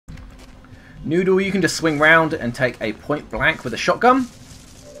Noodle, you can just swing round and take a point blank with a shotgun.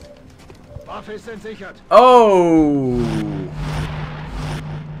 Oh!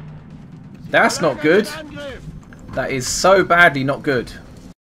 That's not good. That is so badly not good.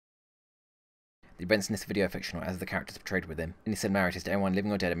 The events in this video are fictional as the characters portrayed within. Any similarities to anyone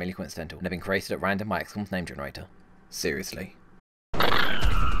living or dead are merely coincidental and have been created at random by XCOM's name generator. Seriously.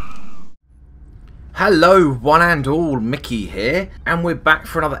 Hello one and all, Mickey here, and we're back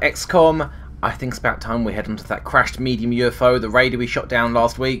for another XCOM. I think it's about time we head onto that crashed medium UFO, the raider we shot down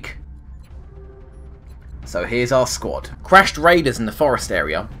last week. So here's our squad. Crashed raiders in the forest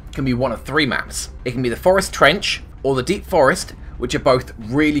area can be one of three maps. It can be the Forest Trench or the Deep Forest, which are both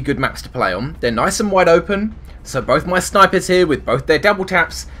really good maps to play on. They're nice and wide open, so both my snipers here with both their double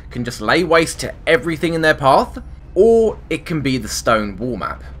taps can just lay waste to everything in their path. Or it can be the Stone Wall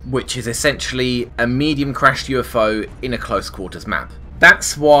map, which is essentially a medium crashed UFO in a close quarters map.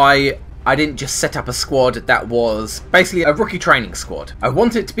 That's why I didn't just set up a squad that was basically a rookie training squad. I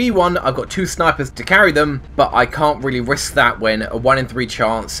want it to be one, I've got two snipers to carry them, but I can't really risk that when a 1 in 3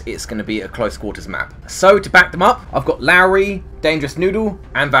 chance it's going to be a close quarters map. So to back them up, I've got Lowry, Dangerous Noodle,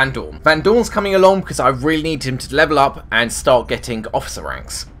 and Van Dorn. Van Dorn's coming along because I really need him to level up and start getting officer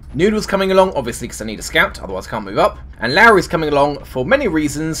ranks. Noodle's coming along, obviously because I need a scout, otherwise I can't move up. And Lowry's coming along for many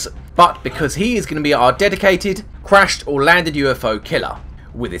reasons, but because he is going to be our dedicated, crashed or landed UFO killer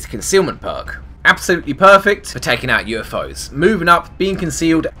with his concealment perk. Absolutely perfect for taking out UFOs, moving up, being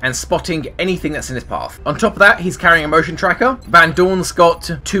concealed, and spotting anything that's in his path. On top of that, he's carrying a motion tracker. Van Dorn's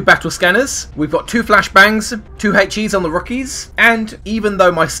got 2 battle scanners. We've got 2 flashbangs, 2 HEs on the rookies, and even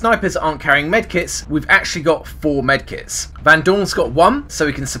though my snipers aren't carrying medkits, we've actually got 4 medkits. Van Dorn's got 1, so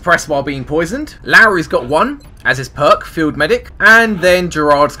he can suppress while being poisoned. Lowry's got 1, as his perk, Field Medic, and then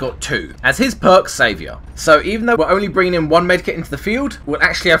Gerard's got 2, as his perk, Saviour. So even though we're only bringing in 1 medkit into the field, we'll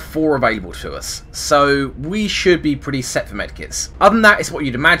actually have 4 available to us. So we should be pretty set for medkits. Other than that, it's what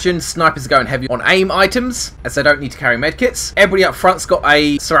you'd imagine. Snipers are going heavy on aim items, as they don't need to carry medkits. Everybody up front's got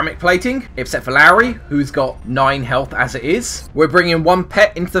a ceramic plating, except for Lowry, who's got 9 health as it is. We're bringing 1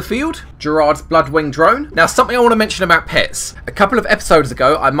 pet into the field, Gerard's Bloodwing drone. Now, something I want to mention about pets. A couple of episodes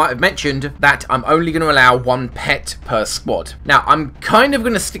ago, I might have mentioned that I'm only going to allow 1 pet per squad. Now, I'm kind of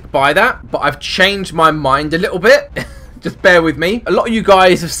going to stick by that, but I've changed my mind a little bit. Just bear with me. A lot of you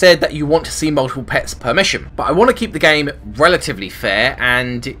guys have said that you want to see multiple pets per mission, but I want to keep the game relatively fair,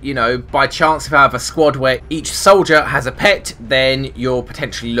 and, you know, by chance if I have a squad where each soldier has a pet, then you're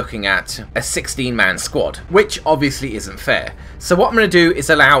potentially looking at a 16-man squad, which obviously isn't fair. So what I'm going to do is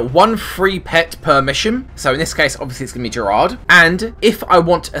allow 1 free pet per mission. So in this case, obviously it's going to be Gerard. And if I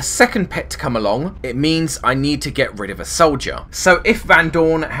want a second pet to come along, it means I need to get rid of a soldier. So if Van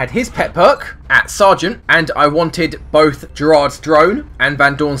Dorn had his pet perk at Sergeant, and I wanted both Gerard's drone and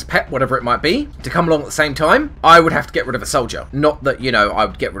Van Dorn's pet, whatever it might be, to come along at the same time, I would have to get rid of a soldier. Not that, you know, I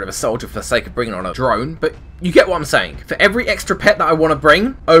would get rid of a soldier for the sake of bringing on a drone, but you get what I'm saying. For every extra pet that I want to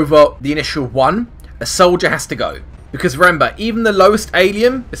bring over the initial 1, a soldier has to go. Because remember, even the lowest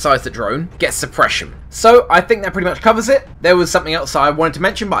alien, besides the drone, gets suppression. So I think that pretty much covers it. There was something else I wanted to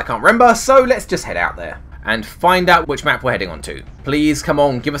mention, but I can't remember, so let's just head out there and find out which map we're heading on to. Please, come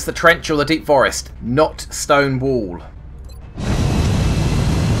on, give us the Trench or the Deep Forest, not Stone Wall.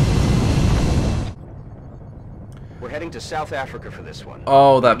 We're heading to South Africa for this one.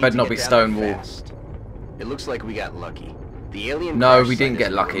 Oh, that better not be Stone Wall. It looks like we got lucky. The alien no, we didn't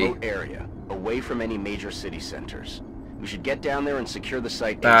get lucky. Area, away from any major city centers. We should get down there and secure the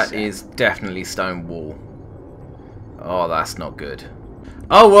site. That is definitely Stone Wall. Oh, that's not good.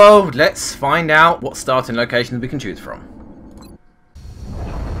 Oh well, let's find out what starting locations we can choose from.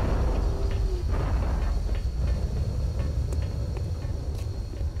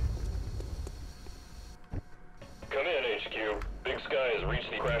 Come in, HQ. Big Sky has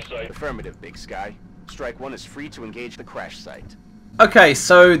reached the crash site. Affirmative, Big Sky. Strike 1 is free to engage the crash site. Okay,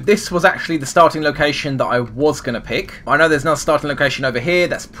 so this was actually the starting location that I was going to pick. I know there's another starting location over here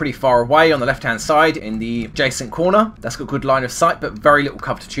that's pretty far away on the left-hand side in the adjacent corner. That's got good line of sight, but very little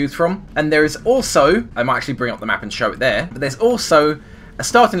cover to choose from. And there is also, I might actually bring up the map and show it there, but there's also a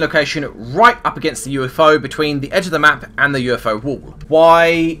starting location right up against the UFO between the edge of the map and the UFO wall.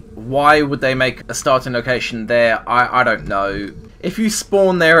 Why would they make a starting location there? I don't know. If you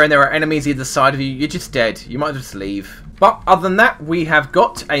spawn there and there are enemies either side of you, you're just dead. You might just leave. But other than that, we have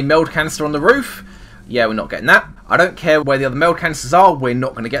got a meld canister on the roof. Yeah, we're not getting that. I don't care where the other meld canisters are, we're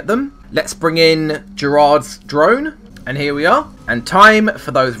not going to get them. Let's bring in Gerard's drone. And here we are. And time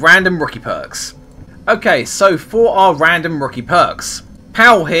for those random rookie perks. Okay, so for our random rookie perks,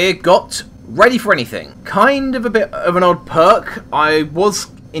 Powell here got Ready for Anything. Kind of a bit of an odd perk. I was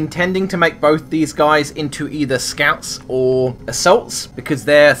intending to make both these guys into either scouts or assaults, because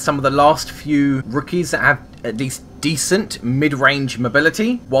they're some of the last few rookies that have at least decent mid-range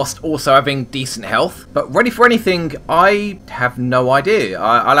mobility, whilst also having decent health. But ready for anything, I have no idea.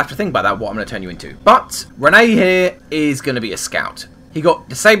 I'll have to think about that, what I'm going to turn you into. But Rene here is going to be a scout. He got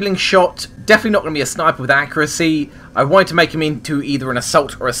disabling shot, definitely not going to be a sniper with accuracy. I wanted to make him into either an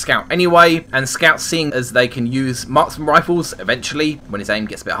assault or a scout anyway, and scouts, seeing as they can use marksman rifles eventually when his aim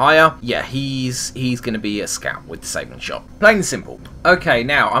gets a bit higher, yeah, he's going to be a scout with disabling shot. Plain and simple. Okay,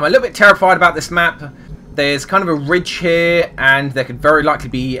 now I'm a little bit terrified about this map. There's kind of a ridge here, and there could very likely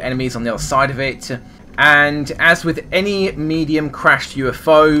be enemies on the other side of it. And as with any medium crashed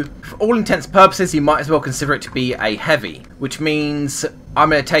UFO, for all intents and purposes, you might as well consider it to be a heavy, which means I'm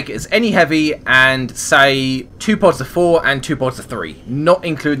going to take it as any heavy and say 2 pods of 4 and 2 pods of 3, not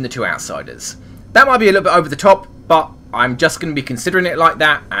including the 2 outsiders. That might be a little bit over the top, but I'm just going to be considering it like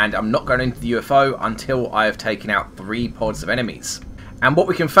that, and I'm not going into the UFO until I have taken out 3 pods of enemies. And what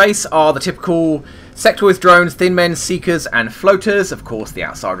we can face are the typical sectoids, drones, thin men, seekers, and floaters. Of course, the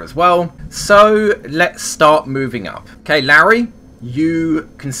outsider as well. So let's start moving up. Okay, Larry, you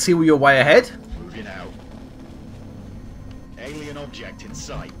conceal your way ahead. Moving out. Alien object in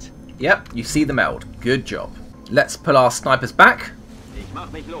sight. Yep, you see the meld. Good job. Let's pull our snipers back. Ich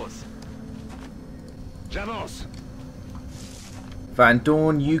mach mich los. Vamos. Van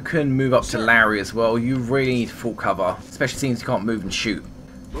Dorn, you can move up to Larry as well. You really need full cover, especially since you can't move and shoot.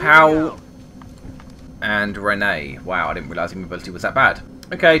 Powell and Rene. Wow, I didn't realise your mobility was that bad.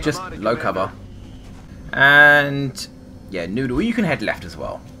 Okay, just low cover. And yeah, Noodle, you can head left as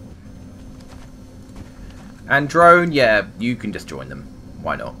well. And Drone, yeah, you can just join them.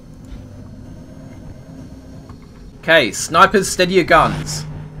 Why not? Okay, snipers, steady your guns.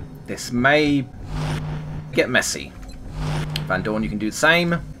 This may get messy. Van Dorn, you can do the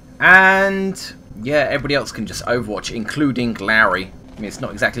same. And yeah, everybody else can just overwatch, including Larry. I mean, it's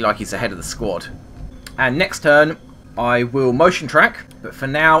not exactly like he's the head of the squad. And next turn, I will motion track, but for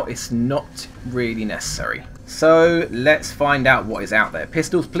now, it's not really necessary. So let's find out what is out there.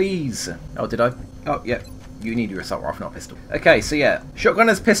 Pistols, please. Oh, did I? Oh, yeah. You need your assault rifle, not a pistol. Okay, so yeah,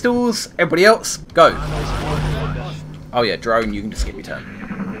 shotgunners, pistols. Everybody else, go. Oh yeah, drone, you can just skip your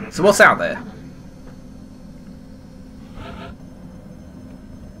turn. So what's out there?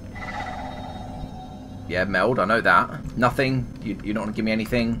 Yeah, meld, I know that. Nothing. You're not going to give me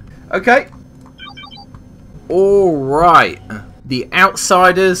anything. Okay. Alright. The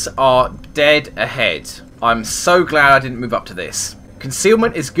outsiders are dead ahead. I'm so glad I didn't move up to this.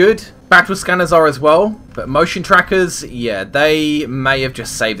 Concealment is good. Battle scanners are as well. But motion trackers, yeah, they may have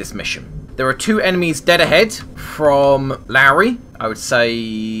just saved this mission. There are 2 enemies dead ahead from Larry. I would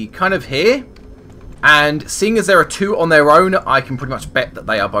say kind of here. And seeing as there are 2 on their own, I can pretty much bet that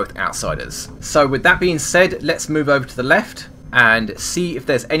they are both outsiders. So with that being said, let's move over to the left and see if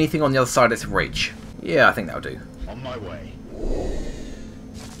there's anything on the other side of this ridge. Yeah, I think that'll do. On my way.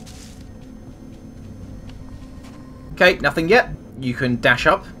 Okay, nothing yet. You can dash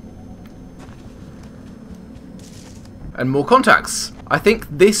up. And more contacts. I think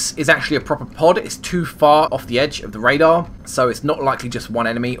this is actually a proper pod. It's too far off the edge of the radar, so it's not likely just one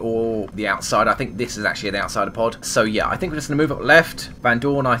enemy or the outside. I think this is actually the outsider pod. So yeah, I think we're just going to move up left. Van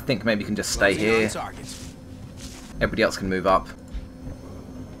Dorn, I think maybe can just stay here. Everybody else can move up.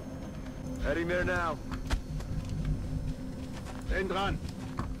 Heading there now. Den dran.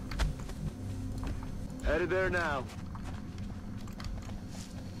 Headed there now.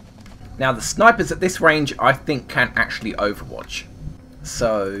 Now the snipers at this range, I think, can actually overwatch.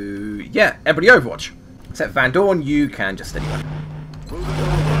 So yeah, everybody overwatch. Except Van Dorn, you can just steady on.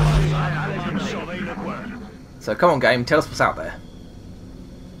 So come on game, tell us what's out there.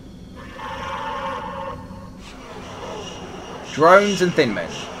 Drones and thin men.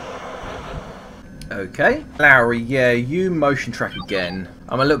 Okay. Lowry, yeah, you motion track again.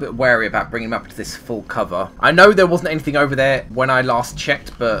 I'm a little bit wary about bringing him up to this full cover. I know there wasn't anything over there when I last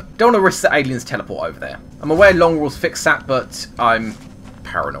checked, but don't want to risk the aliens teleport over there. I'm aware long rules fix that, but I'm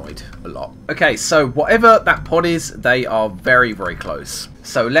paranoid a lot. Okay, so whatever that pod is, they are very, very close.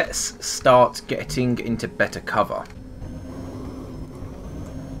 So let's start getting into better cover.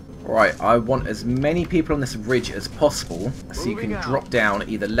 Right, I want as many people on this ridge as possible, so you can drop down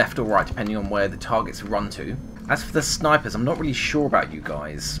either left or right, depending on where the targets run to. As for the snipers, I'm not really sure about you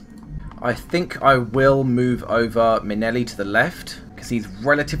guys. I think I will move over Minelli to the left, because he's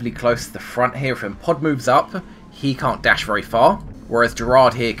relatively close to the front here. If a pod moves up, he can't dash very far, whereas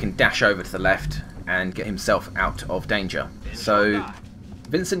Gerard here can dash over to the left and get himself out of danger. So,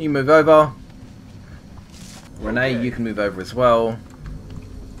 Vincent, you move over. Renee, you can move over as well.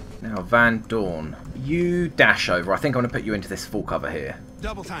 Now, Van Dorn, you dash over. I think I'm going to put you into this full cover here.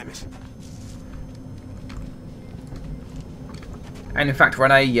 Double time it. And in fact,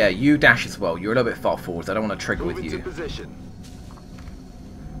 Renee, yeah, you dash as well. You're a little bit far forwards. I don't want to trigger with you. Position.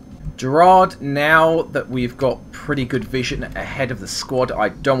 Gerard, now that we've got pretty good vision ahead of the squad, I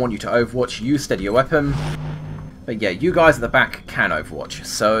don't want you to overwatch. You steady your weapon. But yeah, you guys at the back can overwatch.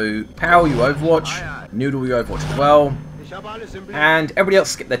 So, Pow, you overwatch. Noodle, you overwatch as well. And everybody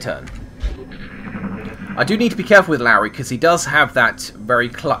else skip their turn. I do need to be careful with Lowry because he does have that very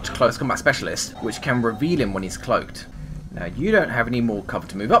clutch close combat specialist, which can reveal him when he's cloaked. Now, you don't have any more cover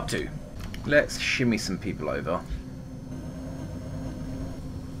to move up to. Let's shimmy some people over.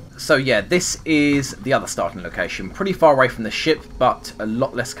 So yeah, this is the other starting location. Pretty far away from the ship, but a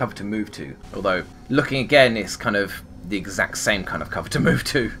lot less cover to move to. Although, looking again, it's kind of the exact same kind of cover to move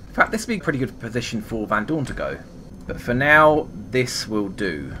to. In fact, this would be a pretty good position for Van Dorn to go. But for now, this will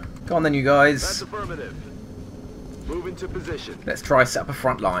do. Go on then, you guys. That's affirmative. Move into position. Let's try set up a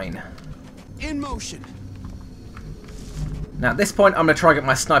front line. In motion. Now at this point I'm going to try and get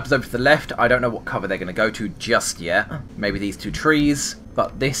my snipers over to the left. I don't know what cover they're going to go to just yet. Maybe these two trees.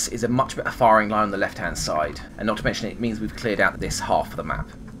 But this is a much better firing line on the left hand side. And not to mention it means we've cleared out this half of the map.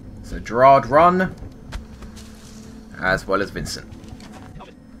 So Gerard run. As well as Vincent.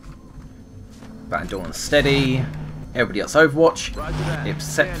 Van Dorn steady. Everybody else overwatch.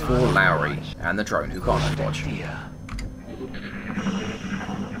 Except for Lowry. And the drone who can't overwatch.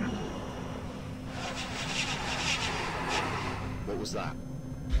 What was that?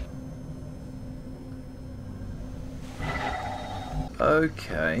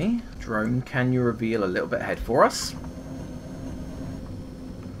 Okay. Drone, can you reveal a little bit ahead for us?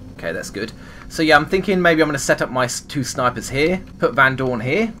 Okay, that's good. So yeah, I'm thinking maybe I'm going to set up my two snipers here. Put Van Dorn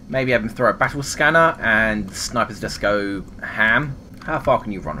here. Maybe have him throw a battle scanner and the snipers just go ham. How far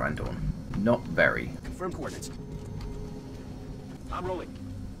can you run, Van Dorn? Not very. Confirm coordinates. I'm rolling.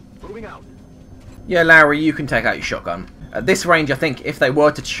 Moving out. Yeah, Lowry, you can take out your shotgun. At this range, I think if they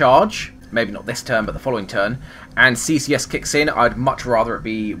were to charge, maybe not this turn, but the following turn, and CCS kicks in, I'd much rather it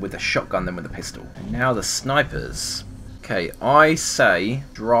be with a shotgun than with a pistol. And now the snipers. Okay, I say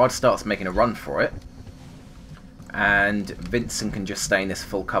Gerard starts making a run for it, and Vincent can just stay in this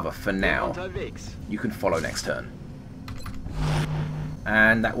full cover for now. You can follow next turn.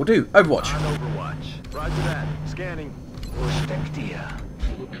 And that will do. Overwatch. On Overwatch. Roger that. Scanning.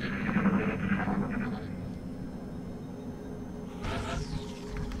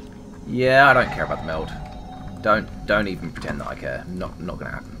 Yeah, I don't care about the meld. Don't even pretend that I care. Not gonna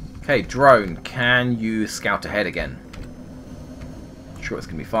happen. Okay, drone, can you scout ahead again? Sure, it's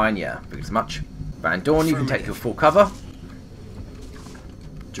gonna be fine. Yeah, figured as much. Van Dorn, you can take your full cover.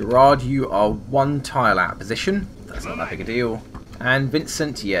 Gerard, you are one tile out of position. That's not that big a deal. And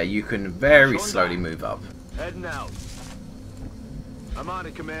Vincent, yeah, you can very slowly move up. Heading out. I'm on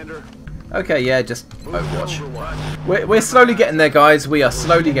it, Commander. Okay, yeah, just Overwatch. We're slowly getting there, guys. We are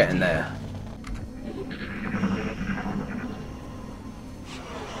slowly getting there.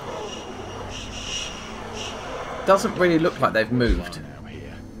 Doesn't really look like they've moved.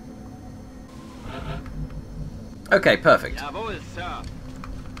 Okay, perfect.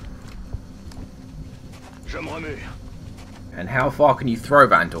 And how far can you throw,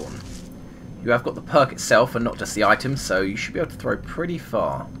 Van Dorn? You have got the perk itself and not just the items, so you should be able to throw pretty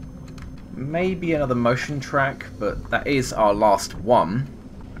far. Maybe another motion track, but that is our last one.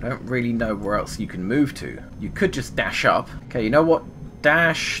 I don't really know where else you can move to. You could just dash up. Okay, you know what?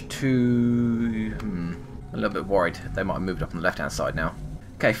 Dash to... a little bit worried. They might have moved up on the left-hand side now.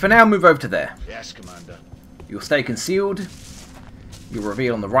 Okay, for now, move over to there. Yes, Commander. You'll stay concealed. You'll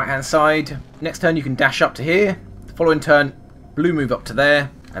reveal on the right-hand side. Next turn, you can dash up to here. The following turn, blue move up to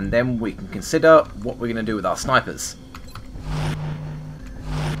there. And then we can consider what we're going to do with our snipers.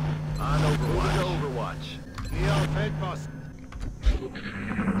 On Overwatch.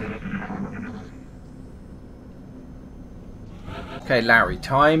 Okay, Larry,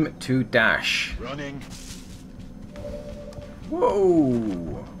 time to dash. Running.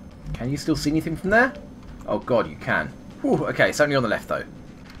 Whoa! Can you still see anything from there? Oh god, you can. Whew, okay, it's only on the left though.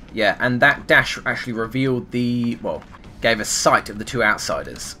 Yeah, and that dash actually revealed the... well, gave us sight of the two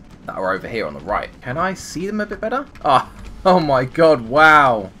outsiders that are over here on the right. Can I see them a bit better? Oh my god,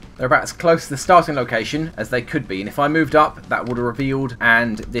 wow! They're about as close to the starting location as they could be, and if I moved up, that would have revealed,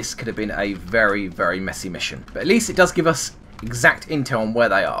 and this could have been a very, very messy mission. But at least it does give us exact intel on where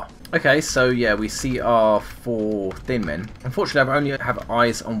they are. Okay, so yeah, we see our 4 thin men. Unfortunately, I only have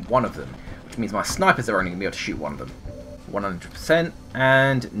eyes on one of them, which means my snipers are only going to be able to shoot one of them. 100%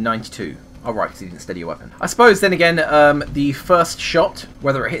 and 92. Oh, right, because he didn't steady your weapon. I suppose, then again, the first shot,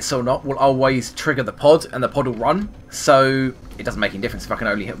 whether it hits or not, will always trigger the pod, and the pod will run. So, it doesn't make any difference if I can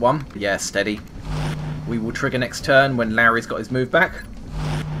only hit one. But yeah, steady. We will trigger next turn when Larry's got his move back.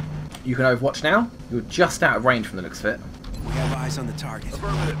 You can overwatch now. You're just out of range from the looks of it. We have eyes on the target.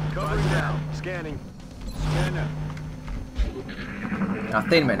 Affirmative. Covering now. Scanning. Scanner. Now,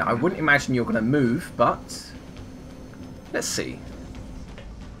 Thin Men, I wouldn't imagine you're going to move, but let's see.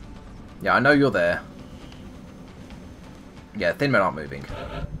 Yeah, I know you're there. Yeah, Thin Men aren't moving.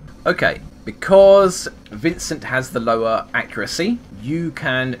 Okay, because Vincent has the lower accuracy, you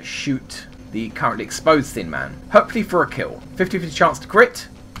can shoot the currently exposed Thin Man. Hopefully for a kill. 50-50 chance to crit.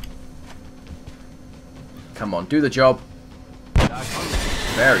 Come on, do the job.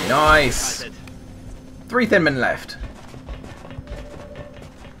 Very nice. 3 Thin Men left.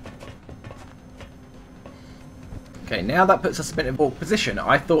 Okay, now that puts us in a bit of a awkward position.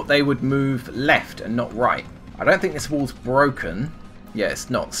 I thought they would move left and not right. I don't think this wall's broken. Yeah, it's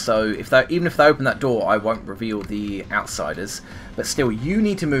not. So even if they open that door, I won't reveal the outsiders. But still, you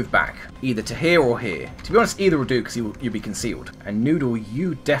need to move back, either to here or here. To be honest, either will do because you'll be concealed. And Noodle,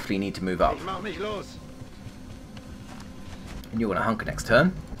 you definitely need to move up. And you're going to hunker next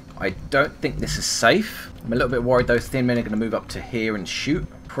turn. I don't think this is safe. I'm a little bit worried those Thin Men are going to move up to here and shoot.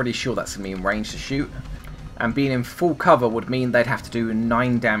 Pretty sure that's going to be in range to shoot. And being in full cover would mean they'd have to do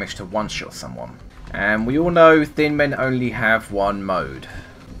 9 damage to one-shot someone. And we all know Thin Men only have one mode.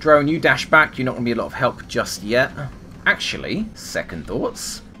 Drone, you dash back. You're not going to be a lot of help just yet. Actually, second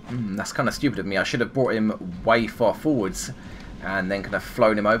thoughts. That's kind of stupid of me. I should have brought him way far forwards and then kind of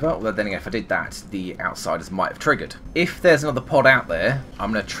flown him over. Although then again, if I did that, the outsiders might have triggered. If there's another pod out there,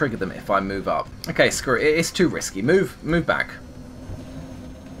 I'm going to trigger them if I move up. Okay, screw it. It's too risky. Move back.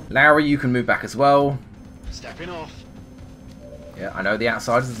 Larry, you can move back as well. Stepping off. Yeah, I know the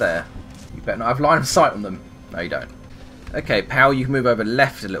outsiders are there. You better not have line of sight on them. No, you don't. Okay, Powell, you can move over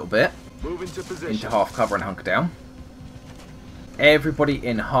left a little bit. Move into position. Into half cover and hunker down. Everybody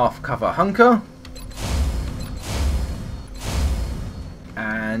in half cover hunker.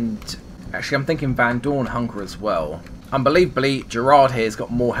 And actually, I'm thinking Van Dorn hunker as well. Unbelievably, Gerard here has got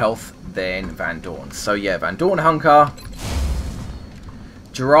more health than Van Dorn. So yeah, Van Dorn hunker.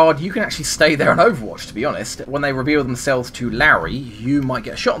 Gerard, you can actually stay there on Overwatch, to be honest. When they reveal themselves to Larry, you might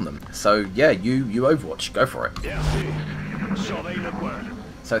get a shot on them. So, yeah, you Overwatch. Go for it.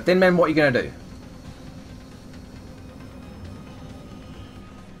 So, Thin Men, what are you going to do?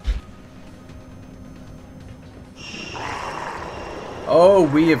 Oh,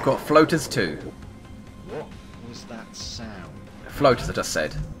 we have got floaters too. What was that sound? Floaters, I just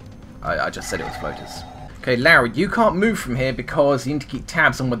said. I just said it was floaters. Okay, Larry, you can't move from here because you need to keep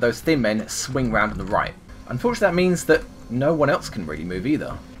tabs on when those Thin Men swing round on the right. Unfortunately, that means that no one else can really move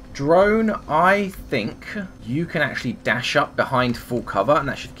either. Drone, I think you can actually dash up behind full cover, and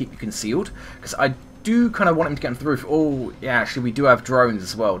that should keep you concealed. Because I do kind of want him to get onto the roof. Oh, yeah, actually, we do have drones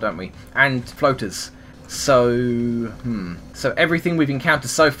as well, don't we? And floaters. So, So everything we've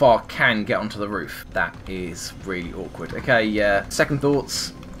encountered so far can get onto the roof. That is really awkward. Okay, yeah, second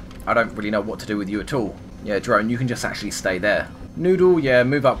thoughts. I don't really know what to do with you at all. Yeah, Drone, you can just actually stay there. Noodle, yeah,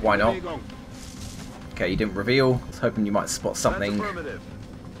 move up, why not? Okay, you didn't reveal. I was hoping you might spot something.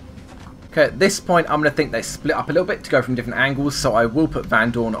 Okay, at this point, I'm going to think they split up a little bit to go from different angles, so I will put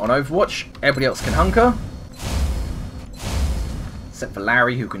Van Dorn on Overwatch. Everybody else can hunker. Except for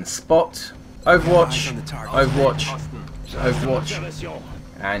Larry, who can spot. Overwatch, Overwatch, Overwatch.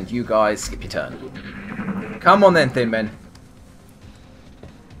 And you guys skip your turn. Come on then, Thin Men.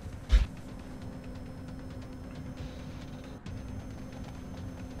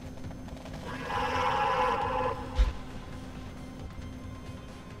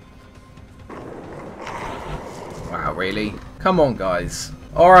 Wow, really? Come on, guys.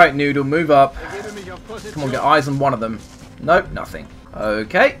 Alright, Noodle, move up. Come on, get eyes on one of them. Nope, nothing.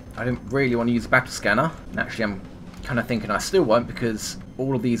 Okay, I didn't really want to use a battle scanner. And actually, I'm kind of thinking I still won't because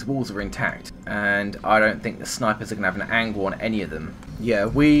all of these walls are intact. And I don't think the snipers are going to have an angle on any of them. Yeah,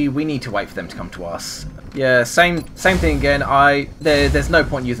 we need to wait for them to come to us. Yeah, same thing again. There's no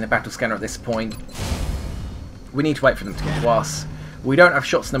point using a battle scanner at this point. We need to wait for them to come to us. We don't have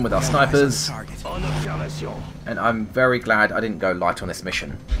shots on them with our snipers. And I'm very glad I didn't go light on this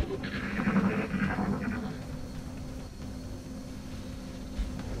mission.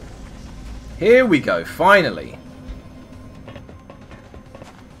 Here we go, finally.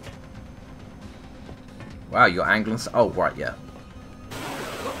 Wow, you're angling. Oh, right, yeah.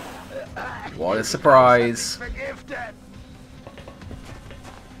 What a surprise.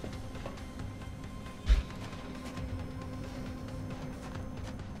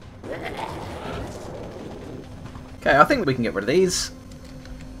 Okay, I think we can get rid of these.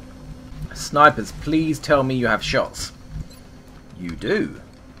 Snipers, please tell me you have shots. You do.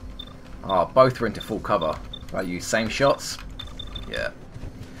 Ah, both are into full cover. Are you same shots? Yeah.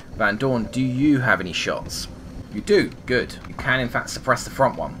 Van Dorn, do you have any shots? You do. Good. You can in fact suppress the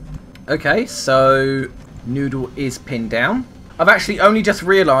front one. Okay, so Noodle is pinned down. I've actually only just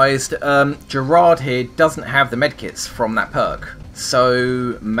realised Gerard here doesn't have the medkits from that perk.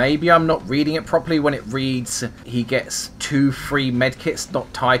 So maybe I'm not reading it properly when it reads he gets 2 free medkits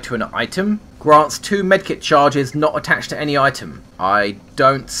not tied to an item. Grants 2 medkit charges not attached to any item. I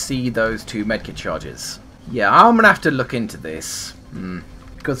don't see those 2 medkit charges. Yeah, I'm going to have to look into this.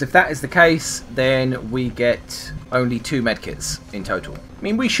 Because if that is the case, then we get only 2 medkits in total. I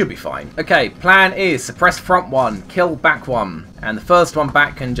mean, we should be fine. Okay, plan is suppress front one, kill back one. And the first one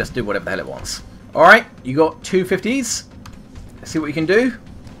back can just do whatever the hell it wants. Alright, you got 2 50s. Let's see what you can do.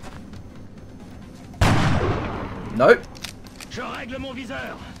 Nope.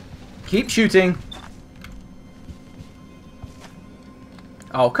 Keep shooting.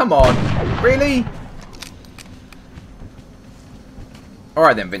 Oh, come on. Really?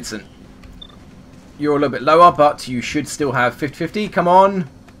 Alright then, Vincent. You're a little bit lower, but you should still have 50-50. Come on.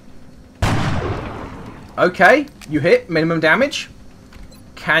 Okay, you hit minimum damage.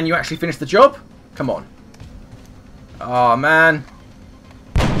 Can you actually finish the job? Come on. Oh, man.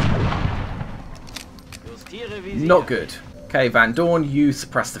 Not good. Okay, Van Dorn, you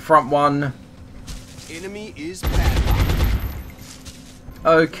suppress the front one. Enemy is bad.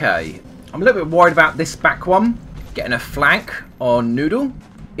 Okay. I'm a little bit worried about this back one. Getting a flank on Noodle.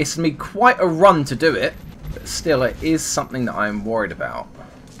 It's going to be quite a run to do it. But still, it is something that I'm worried about.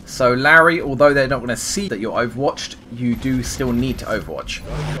 So, Larry, although they're not going to see that you're overwatched, you do still need to overwatch.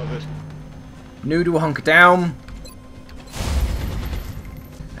 Noodle, hunker down.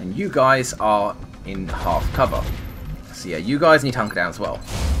 And you guys are in half cover. So yeah, you guys need to hunker down as well.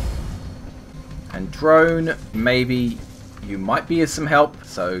 And Drone, maybe you might be of some help,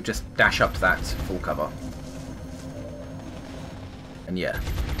 so just dash up to that full cover. And yeah,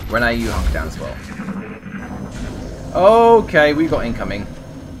 Renee, you hunker down as well. Okay, we got incoming.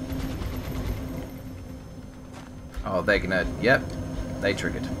 Oh, they're gonna... Yep, they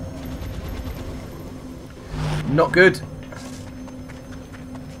triggered. Not good.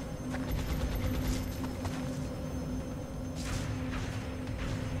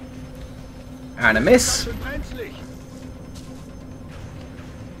 And a miss.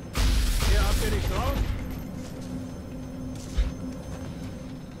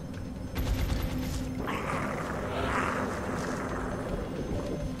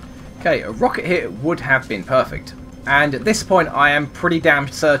 Okay, a rocket hit would have been perfect. And at this point I am pretty damn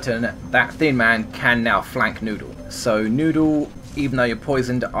certain that Thin Man can now flank Noodle. So Noodle, even though you're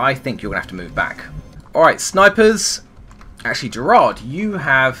poisoned, I think you're going to have to move back. Alright, snipers. Actually, Gerard, you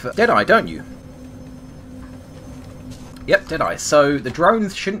have Deadeye, don't you? Yep, Deadeye. So the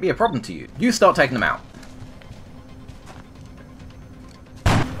drones shouldn't be a problem to you. You start taking them out.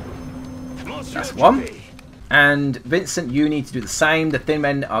 That's one. And Vincent, you need to do the same. The Thin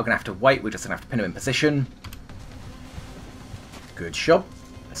Men are going to have to wait. We're just going to have to pin them in position. Good job.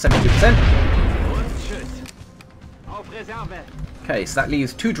 72%. Okay, so that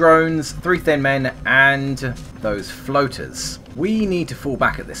leaves 2 drones, 3 Thin Men, and those floaters. We need to fall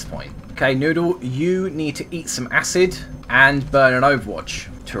back at this point. Okay, Noodle, you need to eat some acid and burn an Overwatch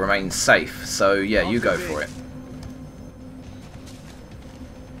to remain safe. So yeah, you go for it.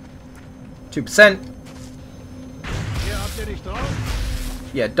 2%.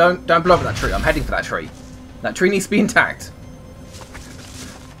 Yeah, don't blow up that tree. I'm heading for that tree. That tree needs to be intact.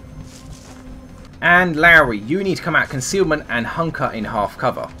 And Lowry, you need to come out concealment and hunker in half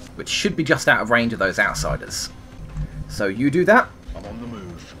cover, which should be just out of range of those outsiders. So you do that. I'm on the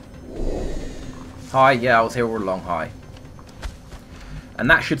move. Hi, yeah, I was here all along. Hi. And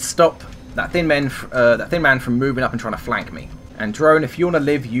that should stop that Thin Man from moving up and trying to flank me. And Drone, if you want to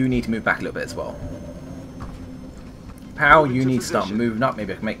live, you need to move back a little bit as well. Pow, you need to start moving up.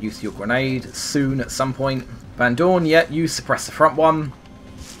 Maybe I can make use of your grenade soon at some point. Van Dorn, yeah, you suppress the front one.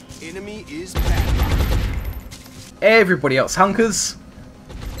 Enemy is back. Everybody else hunkers.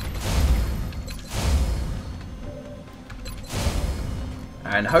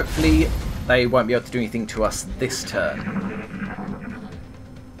 And hopefully they won't be able to do anything to us this turn.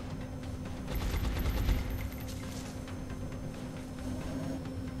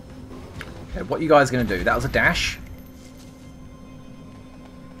 Okay, what are you guys going to do? That was a dash.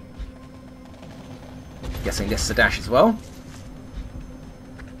 Guessing this is a dash as well.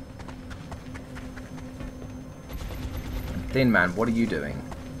 And Thin Man, what are you doing?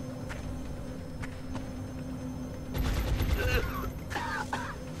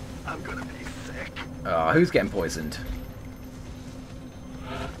 Who's getting poisoned?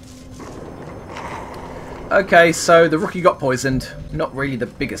 Okay, so the rookie got poisoned. Not really the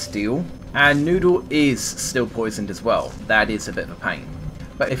biggest deal. And Noodle is still poisoned as well. That is a bit of a pain.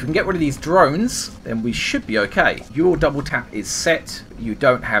 But if we can get rid of these drones, then we should be okay. Your double tap is set. You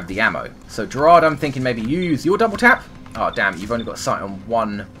don't have the ammo. So Gerard, I'm thinking maybe you use your double tap. Oh, damn it. You've only got sight on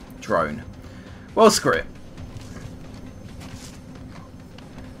one drone. Well, screw it.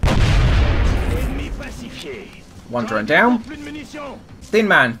 One drone down. Thin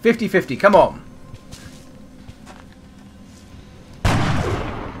Man, 50-50. Come on.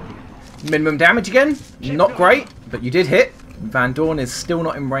 Minimum damage again. Not great, but you did hit. Van Dorn is still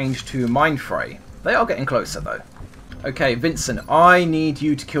not in range to Mind Fray. They are getting closer, though. Okay, Vincent, I need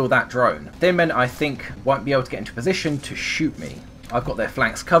you to kill that drone. Thin Men, I think, won't be able to get into position to shoot me. I've got their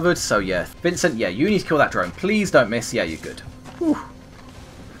flanks covered, so yeah. Vincent, yeah, you need to kill that drone. Please don't miss. Yeah, you're good. Whew.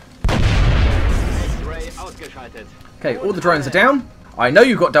 Okay, all the drones are down. I know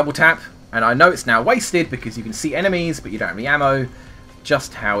you've got double tap, and I know it's now wasted because you can see enemies, but you don't have any ammo.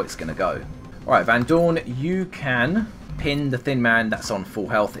 Just how it's going to go. Alright, Van Dorn, you can pin the Thin Man that's on full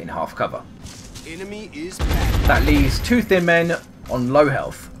health in half cover. Enemy is back. That leaves two Thin Men on low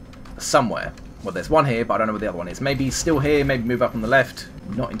health somewhere. Well, there's one here, but I don't know where the other one is. Maybe he's still here, maybe move up on the left.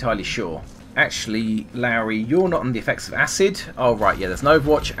 Not entirely sure. Actually, Lowry, you're not on the effects of acid. Oh, right, yeah, there's no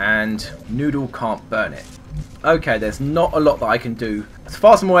Overwatch, and Noodle can't burn it. Okay, there's not a lot that I can do. As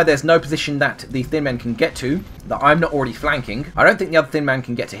far as I'm aware, there's no position that the Thin Men can get to that I'm not already flanking. I don't think the other Thin Man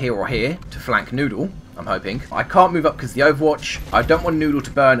can get to here or here to flank Noodle, I'm hoping. I can't move up because of the Overwatch. I don't want Noodle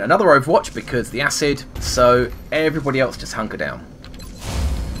to burn another Overwatch because the acid, so everybody else just hunker down.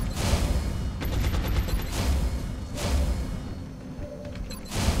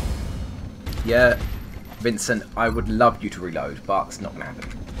 Yeah, Vincent, I would love you to reload, but it's not going to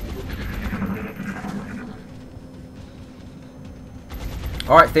happen.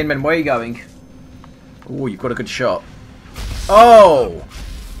 Alright, Thin Men, where are you going? Oh, you've got a good shot. Oh!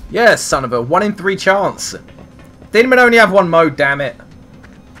 Yes, son of a 1 in 3 chance. Thin Men only have one mode, damn it.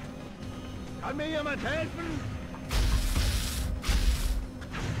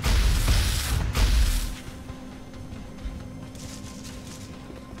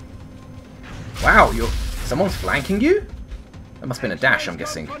 Wow, someone's flanking you? That must have been a dash, I'm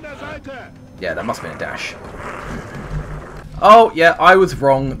guessing. Yeah, that must have been a dash. Oh, yeah, I was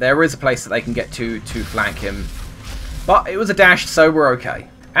wrong. There is a place that they can get to flank him. But it was a dash, so we're okay.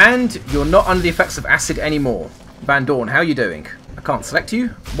 And you're not under the effects of acid anymore. Van Dorn, how are you doing? I can't select you.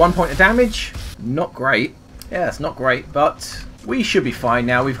 1 point of damage. Not great. Yeah, it's not great, but we should be fine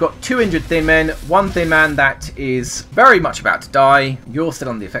now. We've got 2 injured Thin Men, 1 Thin Man that is very much about to die. You're still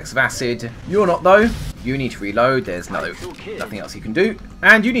under the effects of acid. You're not, though. You need to reload. There's nothing else you can do.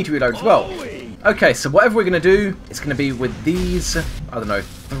 And you need to reload as well. Okay, so whatever we're going to do, it's going to be with these, I don't know,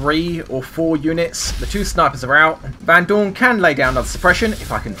 3 or 4 units. The 2 snipers are out. Van Dorn can lay down another suppression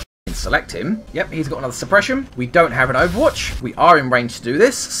if I can select him. Yep, he's got another suppression. We don't have an Overwatch. We are in range to do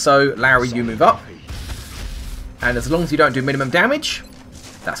this, so Lowry, you move up. And as long as you don't do minimum damage,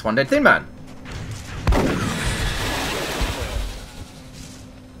 that's 1 dead Thin Man.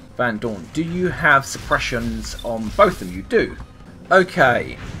 Van Dorn, do you have suppressions on both of them? You do.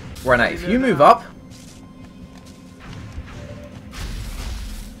 Okay. Renee, if you move up,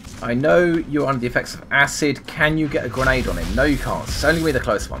 I know you're under the effects of acid. Can you get a grenade on him? No, you can't. It's only with a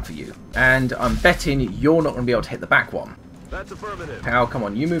close one for you. And I'm betting you're not going to be able to hit the back one. That's affirmative. Pal, come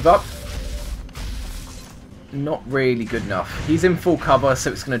on, you move up. Not really good enough. He's in full cover,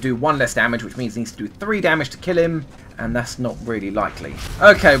 so it's going to do 1 less damage, which means he needs to do 3 damage to kill him, and that's not really likely.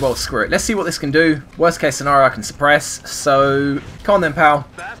 Okay, well, screw it. Let's see what this can do. Worst case scenario, I can suppress, so come on then, pal.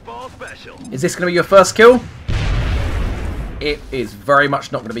 Fastball special. Is this going to be your first kill? It is very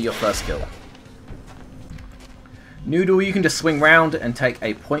much not going to be your first kill. Noodle, you can just swing round and take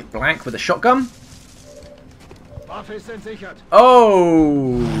a point blank with a shotgun.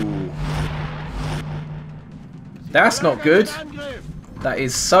 Oh! That's not good. That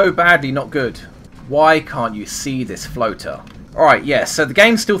is so badly not good. Why can't you see this floater? Alright, yeah, so the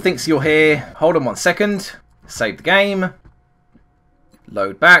game still thinks you're here. Hold on 1 second. Save the game.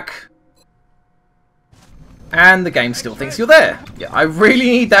 Load back. And the game still thinks you're there. Yeah, I really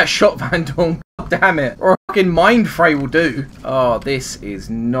need that shot, Van Dorn. God damn it. Or a fucking Mind Fray will do. Oh, this is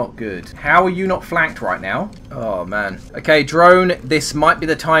not good. How are you not flanked right now? Oh, man. Okay, drone, this might be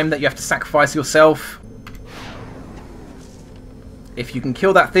the time that you have to sacrifice yourself. If you can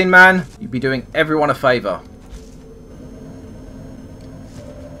kill that Thin Man, you'd be doing everyone a favour.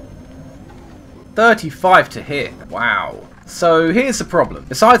 35 to hit. Wow. So here's the problem.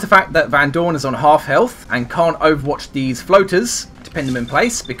 Besides the fact that Van Dorn is on half health and can't overwatch these floaters to pin them in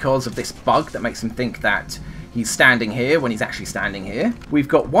place because of this bug that makes him think that he's standing here when he's actually standing here. We've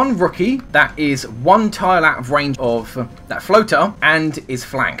got one rookie that is one tile out of range of that floater and is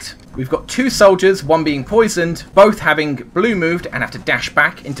flanked. We've got two soldiers, one being poisoned, both having blue moved and have to dash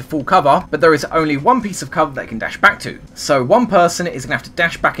back into full cover, but there is only one piece of cover they can dash back to. So one person is going to have to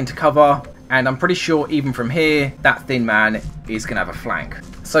dash back into cover, and I'm pretty sure even from here, that thin man is going to have a flank.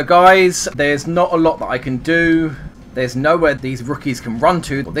 So guys, there's not a lot that I can do. There's nowhere these rookies can run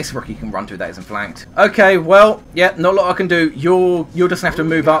to, or this rookie can run to that isn't flanked. Okay, well, yeah, not a lot I can do. You're just going to have to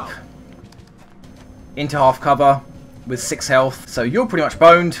move up into half cover with 6 health. So you're pretty much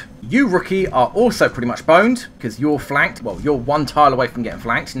boned. You, rookie, are also pretty much boned because you're flanked. Well, you're one tile away from getting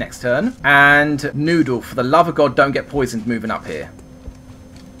flanked next turn. And Noodle, for the love of God, don't get poisoned moving up here.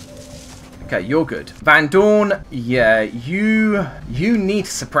 Okay, you're good. Van Dorn, yeah, you need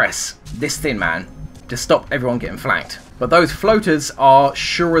to suppress this thin man to stop everyone getting flanked. But those floaters are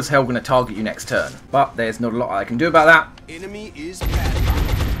sure as hell going to target you next turn. But there's not a lot I can do about that. Enemy is padding.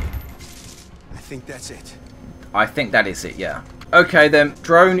 I think that's it. I think that is it, yeah. Okay then,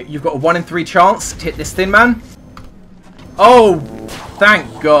 Drone, you've got a 1 in 3 chance to hit this thin man. Oh,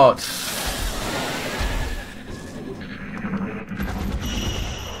 thank God.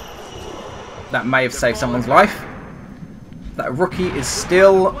 That may have saved someone's life. That rookie is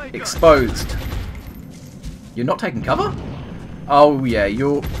still exposed. You're not taking cover? Oh yeah,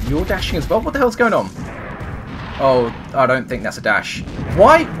 you're dashing as well? What the hell's going on? Oh, I don't think that's a dash.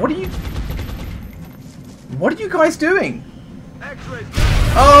 Why? What are you guys doing?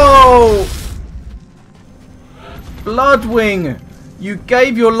 Oh! Bloodwing! You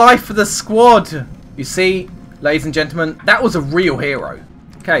gave your life for the squad! You see, ladies and gentlemen, that was a real hero.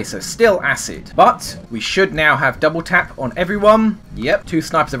 Okay, so still acid. But we should now have double tap on everyone. Yep, 2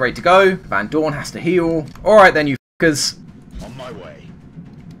 snipers are ready to go. Van Dorn has to heal. Alright then, you fuckers. On my way.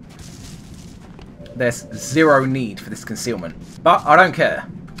 There's 0 need for this concealment. But I don't care.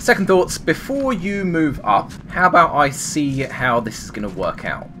 Second thoughts, before you move up, how about I see how this is going to work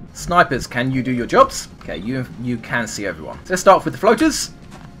out? Snipers, can you do your jobs? Okay, you can see everyone. So let's start off with the floaters.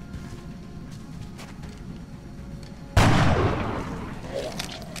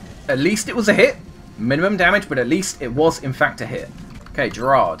 At least it was a hit. Minimum damage, but at least it was in fact a hit. Okay,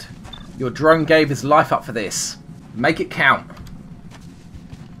 Gerard, your drone gave his life up for this. Make it count.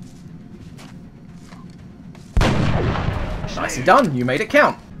 Nicely done, you made it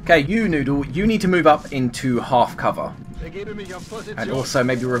count. Okay, you, Noodle, you need to move up into half cover. And also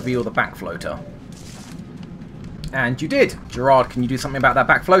maybe reveal the back floater. And you did. Gerard, can you do something about that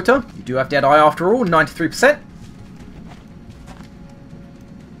back floater? You do have dead eye after all, 93%.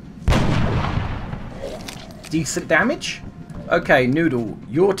 Decent damage. Okay, Noodle,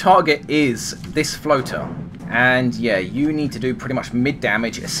 your target is this floater. And yeah, you need to do pretty much mid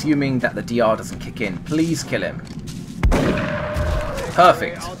damage, assuming that the DR doesn't kick in. Please kill him.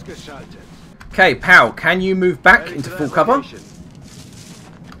 Perfect. Okay, Pal, can you move back into full cover?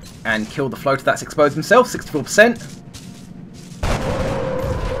 And kill the floater that's exposed himself, 64%.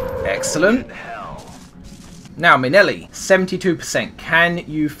 Excellent. Now, Minelli, 72%. Can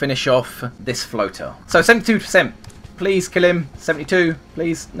you finish off this floater? So, 72%. Please kill him. 72.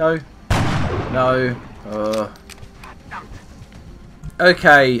 Please. No. No.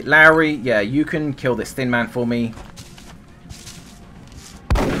 Okay, Lowry. Yeah, you can kill this thin man for me.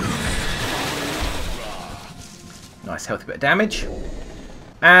 Nice, healthy bit of damage.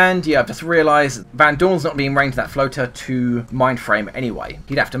 And yeah, I've just realised Van Dorn's not being ranged that floater to mind frame anyway.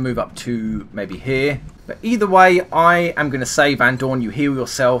 He'd have to move up to maybe here. But either way, I am going to say, Van Dorn, you heal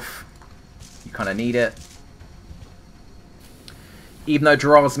yourself. You kind of need it. Even though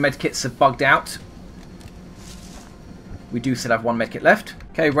Gerard's medkits have bugged out, we do still have 1 medkit left.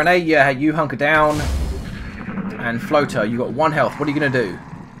 Okay, Renee, yeah, you hunker down. And Floater, you got 1 health. What are you going to do?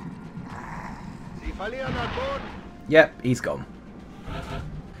 Yep, he's gone.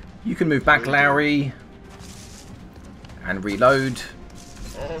 You can move back, Lowry. And reload.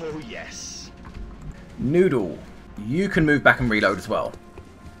 Oh, yes. Noodle, you can move back and reload as well.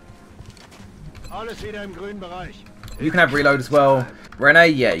 You can have reload as well. Renee,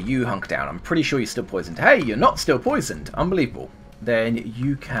 yeah, you hunk down. I'm pretty sure you're still poisoned. Hey, you're not still poisoned. Unbelievable. Then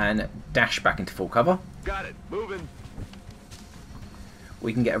you can dash back into full cover. Got it. Moving.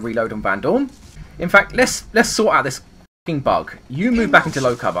 We can get a reload on Van Dorn. In fact, let's sort out this f***ing bug. You move back into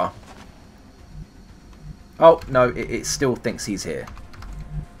low cover. Oh, no, it still thinks he's here.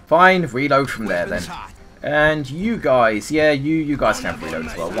 Fine, reload from there then. And you guys, yeah, you guys can have reload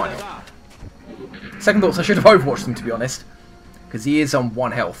as well. Why not? Second thoughts, I should have overwatched them, to be honest. because he is on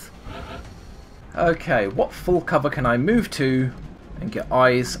 1 health. Okay, what full cover can I move to and get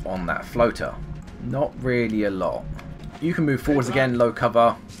eyes on that floater? Not really a lot. You can move forwards again, low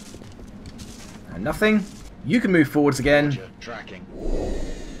cover. And nothing. You can move forwards again.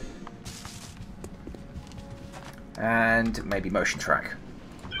 And maybe motion track.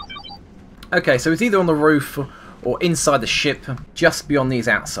 Okay, so it's either on the roof or inside the ship, just beyond these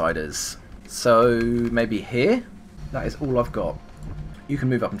outsiders. So maybe here? That is all I've got. You can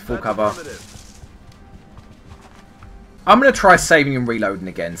move up in full cover. I'm going to try saving and reloading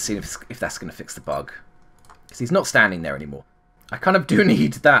again, seeing if that's going to fix the bug. Because he's not standing there anymore. I kind of do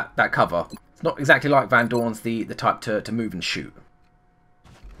need that cover. It's not exactly like Van Dorn's the type to move and shoot.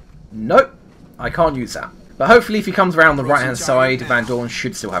 Nope, I can't use that. But hopefully if he comes around the right hand side, Van Dorn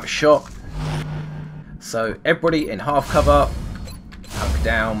should still have a shot. So everybody in half cover, hunker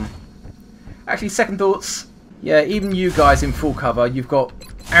down. Actually, second thoughts, yeah, even you guys in full cover, you've got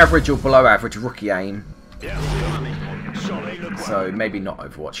average or below average rookie aim. So maybe not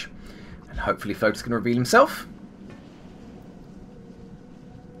Overwatch. And hopefully Fotis can reveal himself.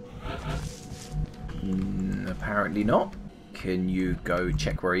 Apparently not. Can you go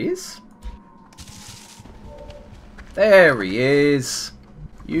check where he is? There he is.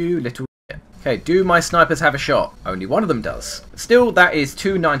 You little shit. Okay, do my snipers have a shot? Only one of them does. Still, that is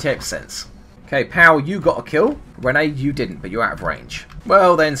 2 98%. Okay, Pal, you got a kill. Renee, you didn't, but you're out of range.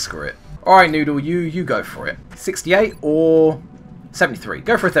 Well, then screw it. Alright, Noodle, you go for it. 68 or 73?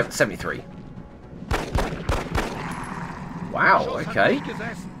 Go for a 73. Wow, okay.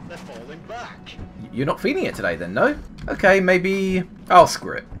 You're not feeling it today then, no? Okay, maybe... Oh,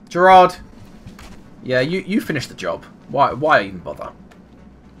 screw it. Gerard. Yeah, you finished the job. Why even bother?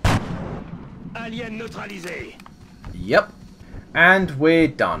 Alien neutralisé. Yep. And we're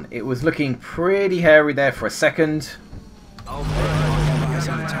done. It was looking pretty hairy there for a second.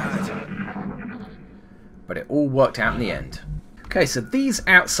 But it all worked out in the end. Okay, so these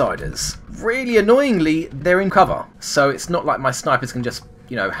outsiders, really annoyingly, they're in cover. So it's not like my snipers can just,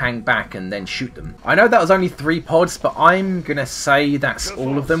 you know, hang back and then shoot them. I know that was only 3 pods, but I'm going to say that's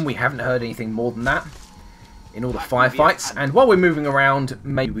all of them. We haven't heard anything more than that in all the firefights. And while we're moving around,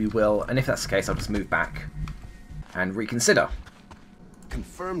 maybe we will. And if that's the case, I'll just move back and reconsider.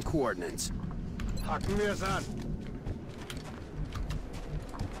 Confirmed coordinates.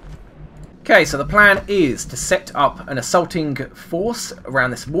 Okay, so the plan is to set up an assaulting force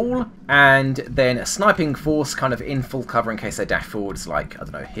around this wall, and then a sniping force kind of in full cover in case they dash forwards, like, I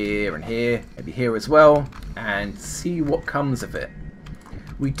don't know, here and here, maybe here as well, and see what comes of it.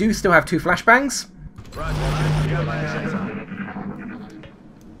 We do still have 2 flashbangs.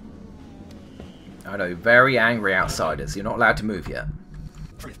 I know, very angry outsiders. You're not allowed to move yet.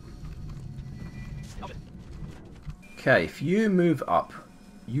 Okay, if you move up,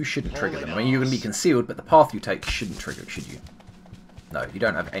 you shouldn't trigger them. I mean, you're going to be concealed, but the path you take shouldn't trigger, should you? No, you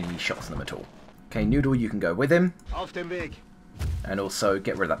don't have any shots on them at all. Okay, Noodle, you can go with him. And also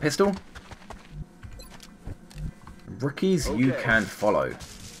get rid of that pistol. Rookies, okay. You can follow.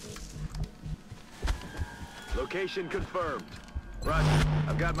 Location confirmed. Roger,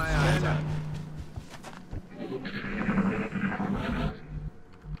 I've got my eyes on.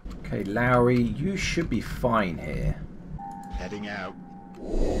 Okay, Lowry, you should be fine here. Heading out.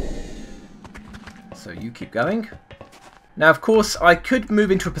 So you keep going. Now, of course, I could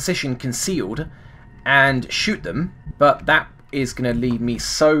move into a position concealed and shoot them, but that is going to leave me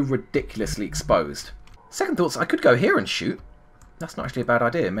so ridiculously exposed. Second thoughts, I could go here and shoot. That's not actually a bad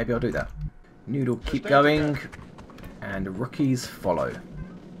idea. Maybe I'll do that. Noodle, keep going, and rookies follow.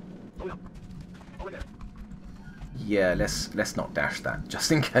 Yeah, let's not dash that,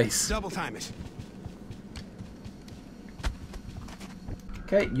 just in case. Double time it.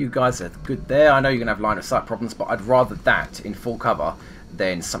 Okay, you guys are good there. I know you're going to have line of sight problems, but I'd rather that in full cover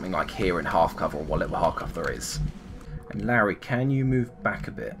than something like here in half cover, or what little half cover there is. And Larry, can you move back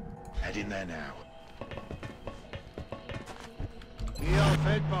a bit? Head in there now.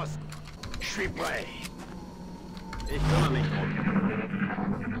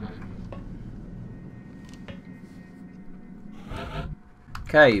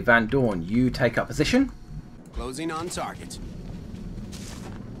 Okay, Van Dorn, you take up position. Closing on target.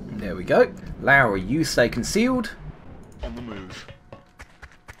 There we go. Lowry, you stay concealed. On the move.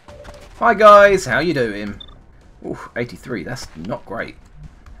 Hi guys, how you doing? Ooh, 83, that's not great.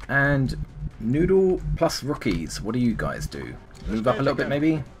 And Noodle plus rookies, what do you guys do? Move up a little bit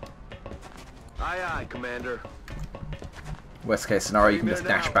maybe? Aye aye, Commander. Worst case scenario, you can just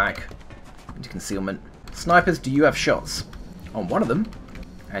dash back into concealment. Snipers, do you have shots? On one of them,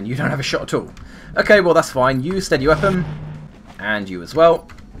 and you don't have a shot at all. Okay, well that's fine. You steady weapon, And you as well.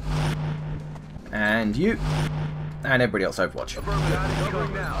 And you. And everybody else Overwatch.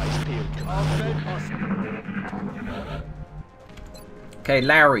 Okay,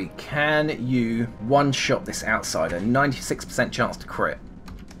 Larry, can you one-shot this outsider? 96% chance to crit.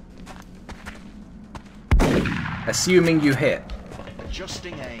 Assuming you hit.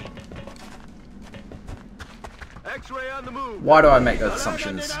 Adjusting aim. X-ray on the move. Why do I make those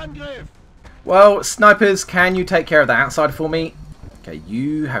assumptions? Well, snipers, can you take care of the outsider for me? Okay,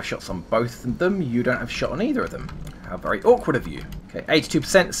 you have shots on both of them. You don't have a shot on either of them. How very awkward of you. Okay,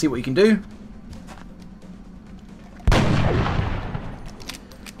 82%. Let's see what you can do.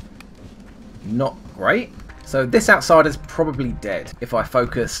 Not great. So this outsider's probably dead if I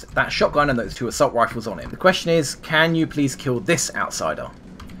focus that shotgun and those 2 assault rifles on him. The question is, can you please kill this outsider?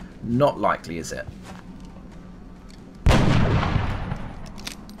 Not likely, is it?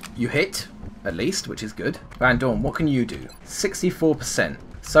 You hit, at least, which is good. Van Dorn, what can you do? 64%.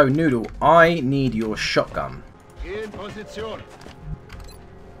 So, Noodle, I need your shotgun. In position.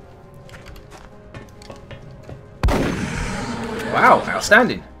 Wow,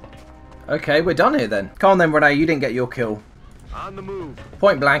 outstanding. Okay, we're done here then. Come on then, Renee, you didn't get your kill. On the move.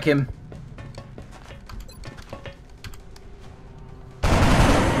 Point blank him.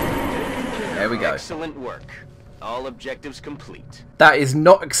 There we go. Excellent work. All objectives complete. That is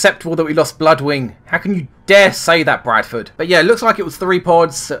not acceptable that we lost Bloodwing. How can you dare say that, Bradford? But yeah, it looks like it was 3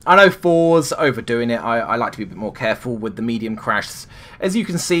 pods. I know 4's overdoing it. I like to be a bit more careful with the medium crashs. As you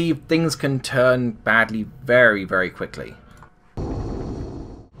can see, things can turn badly very, very quickly.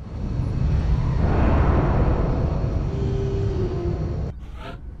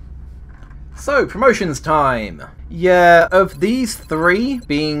 So, promotions time. Yeah, of these 3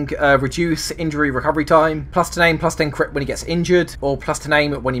 being reduce injury recovery time, +10 aim, +10 crit when he gets injured, or +10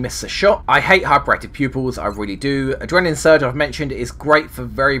 aim when he misses a shot. I hate hyperactive pupils, I really do. Adrenaline Surge, I've mentioned, is great for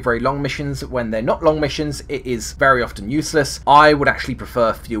very, very long missions. When they're not long missions, it is very often useless. I would actually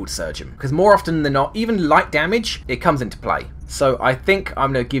prefer Field Surgeon, because more often than not, even light damage, it comes into play. So I think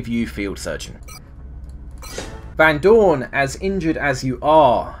I'm going to give you Field Surgeon. Van Dorn, as injured as you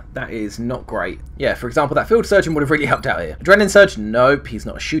are, that is not great. Yeah, for example, that Field Surgeon would have really helped out here. Adrenaline Surge, nope, he's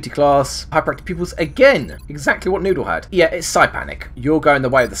not a shooty class. Hyperactive Pupils, again, exactly what Noodle had. Yeah, it's Psy Panic. You're going the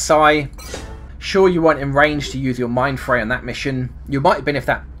way of the Psy. Sure, you weren't in range to use your Mind Fray on that mission. You might have been if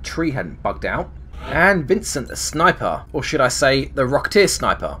that tree hadn't bugged out. And Vincent, the Sniper, or should I say the Rocketeer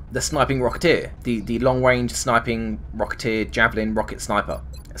Sniper, the Sniping Rocketeer, the long-range Sniping Rocketeer Javelin Rocket Sniper.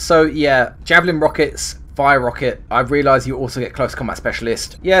 So yeah, Javelin Rockets, Fire Rocket. I realise you also get Close Combat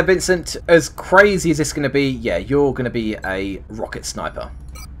Specialist. Yeah, Vincent, as crazy as this is going to be, yeah, you're going to be a Rocket Sniper.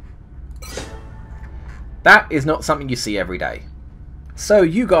 That is not something you see every day. So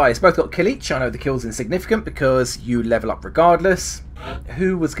you guys both got kill each. I know the kill's insignificant because you level up regardless.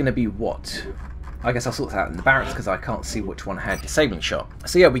 Who was going to be what? I guess I'll sort that out in the barracks because I can't see which one had Disabling Shot.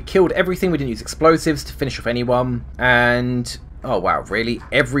 So yeah, we killed everything. We didn't use explosives to finish off anyone. And, oh wow, really?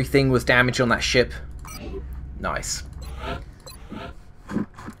 Everything was damaged on that ship? Nice.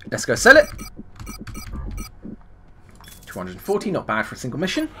 Let's go sell it. 240, not bad for a single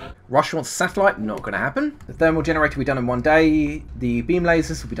mission. Rush wants a satellite, not going to happen. The thermal generator will be done in 1 day. The beam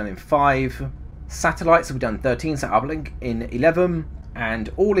lasers will be done in 5. Satellites will be done in 13, so uplink in 11. And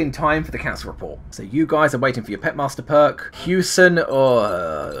all in time for the council report. So you guys are waiting for your Petmaster perk. Hewson,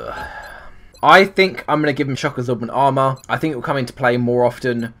 I think I'm going to give him Shock Absorbent Armour. I think it will come into play more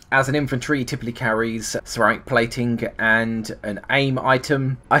often. As an infantry, he typically carries ceramic plating and an aim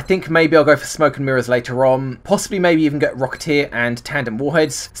item. I think maybe I'll go for Smoke and Mirrors later on. Possibly maybe even get Rocketeer and Tandem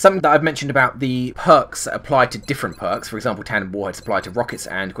Warheads. Something that I've mentioned about the perks that apply to different perks. For example, Tandem Warheads apply to rockets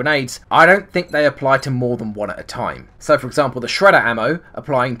and grenades. I don't think they apply to more than one at a time. So for example, the Shredder ammo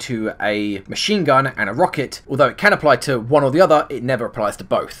applying to a machine gun and a rocket, although it can apply to one or the other, it never applies to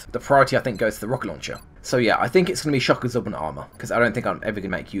both. The priority I think goes to the rocket launcher. So yeah, I think it's going to be Shock Absorbent Armour, because I don't think I'm ever going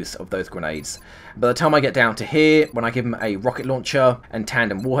to make use of those grenades. By the time I get down to here, when I give him a rocket launcher and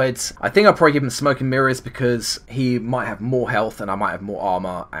tandem warheads, I think I'll probably give him Smoke and Mirrors because he might have more health and I might have more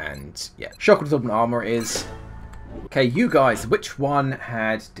armour, and yeah. Shock Absorbent Armour is... Okay, you guys, which one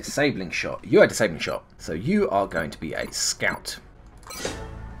had Disabling Shot? You had Disabling Shot, so you are going to be a Scout.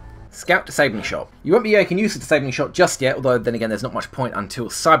 Scout Disabling Shot. You won't be making use of Disabling Shot just yet, although then again there's not much point until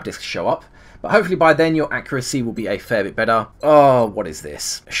Cyber Discs show up. But hopefully by then your accuracy will be a fair bit better. Oh, what is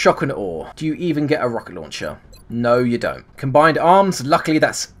this? Shock and Awe. Do you even get a rocket launcher? No, you don't. Combined arms, luckily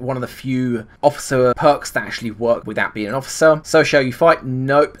that's one of the few officer perks that actually work without being an officer. So shall you fight?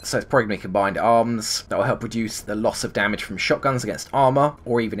 Nope. So it's probably going to be combined arms. That will help reduce the loss of damage from shotguns against armor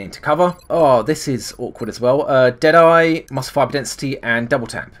or even into cover. Oh, this is awkward as well. Deadeye, muscle fiber density, and double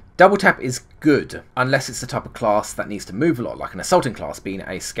tap. Double tap is good, unless it's the type of class that needs to move a lot, like an assaulting class, being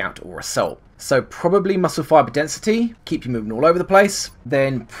a scout or assault. So probably muscle fiber density, keep you moving all over the place.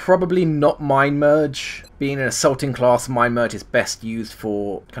 Then probably not mind merge. Being an assaulting class, mind merge is best used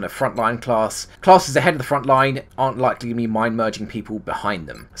for kind of frontline class. Classes ahead of the front line aren't likely to be mind merging people behind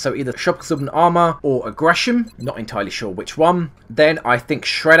them. So either shock absorbent armor or aggression, not entirely sure which one. Then I think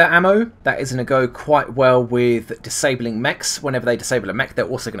shredder ammo, that is going to go quite well with disabling mechs. Whenever they disable a mech, they're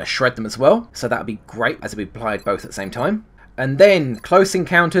also going to shred them as well. So that would be great as we applied both at the same time. And then close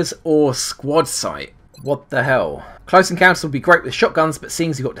encounters or squad sight. What the hell? Close encounters will be great with shotguns, but seeing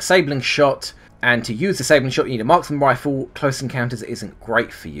as you've got disabling shot, and to use disabling shot you need a marksman rifle, close encounters isn't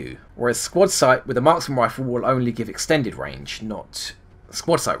great for you. Whereas squad sight with a marksman rifle will only give extended range, not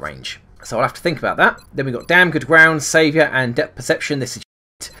squad sight range. So I'll have to think about that. Then we've got damn good ground, savior, and depth perception. This is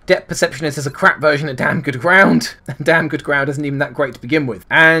Depth perception is a crap version of damn good ground. Damn good ground isn't even that great to begin with.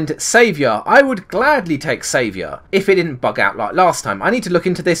 And Saviour, I would gladly take Saviour if it didn't bug out like last time. I need to look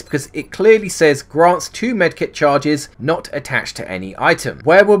into this because it clearly says grants 2 medkit charges not attached to any item.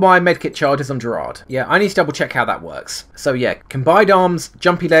 Where were my medkit charges on Gerard? Yeah, I need to double check how that works. So yeah, combined arms,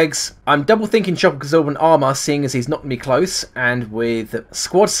 jumpy legs. I'm double thinking shock absorbent armor seeing as he's not going to be close. And with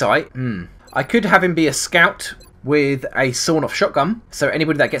squad sight, I could have him be a scout with a sawn-off shotgun, so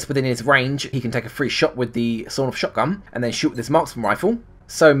anybody that gets within his range, he can take a free shot with the sawn-off shotgun, and then shoot with his marksman rifle.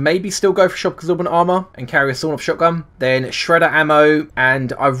 So maybe still go for shock absorbent armor and carry a sawn-off shotgun, then shredder ammo,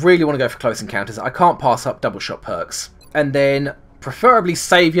 and I really want to go for close encounters. I can't pass up double shot perks. And then preferably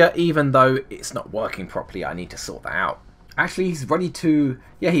Saviour, even though it's not working properly, I need to sort that out. Actually, he's ready to...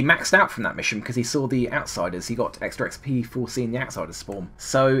 Yeah, he maxed out from that mission because he saw the Outsiders. He got extra XP for seeing the Outsiders spawn.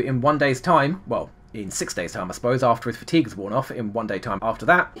 So in 1 day's time, well, in 6 days' time, I suppose, after his fatigue is worn off, in 1 day time after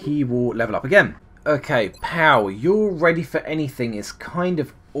that, he will level up again. Okay, Pow, you're ready for anything is kind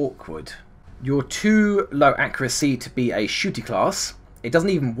of awkward. You're too low accuracy to be a shooty class. It doesn't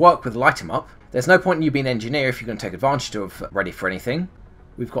even work with light him up. There's no point in you being an engineer if you're going to take advantage of ready for anything.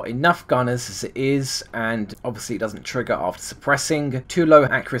 We've got enough gunners as it is, and obviously it doesn't trigger after suppressing. Too low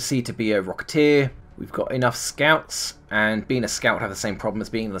accuracy to be a rocketeer. We've got enough scouts, and being a scout would have the same problem as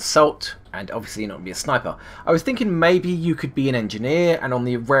being an assault, and obviously not be a sniper. I was thinking maybe you could be an engineer, and on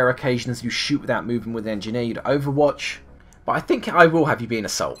the rare occasions you shoot without moving with an engineer, you'd overwatch. But I think I will have you be an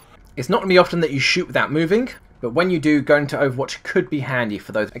assault. It's not going to be often that you shoot without moving, but when you do, going to overwatch could be handy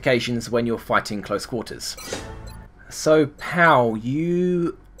for those occasions when you're fighting close quarters. So, Pow,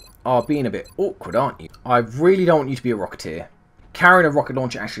 you are being a bit awkward, aren't you? I really don't want you to be a rocketeer. Carrying a rocket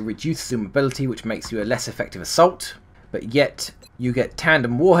launcher actually reduces your mobility, which makes you a less effective assault, but yet you get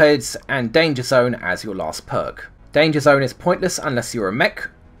tandem warheads and danger zone as your last perk. Danger zone is pointless unless you're a mech,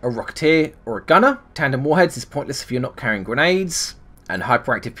 a rocketeer, or a gunner. Tandem warheads is pointless if you're not carrying grenades, and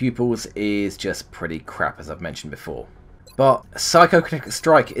hyperactive pupils is just pretty crap, as I've mentioned before. But psychokinetic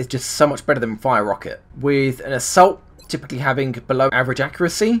strike is just so much better than fire rocket. With an assault typically having below average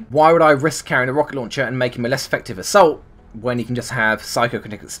accuracy, why would I risk carrying a rocket launcher and make him a less effective assault when you can just have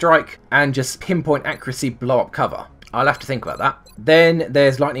psychokinetic strike and just pinpoint accuracy blow up cover? I'll have to think about that. Then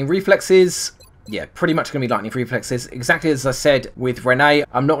there's lightning reflexes. Yeah, pretty much going to be lightning reflexes. Exactly as I said with Renee,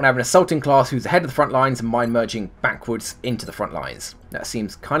 I'm not going to have an assaulting class who's ahead of the front lines and mind merging backwards into the front lines. That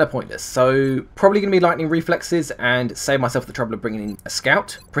seems kind of pointless. So probably going to be lightning reflexes and save myself the trouble of bringing in a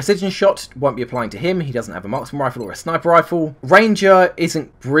scout. Precision shot won't be applying to him. He doesn't have a marksman rifle or a sniper rifle. Ranger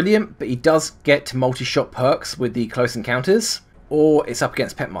isn't brilliant, but he does get multi-shot perks with the close encounters. Or it's up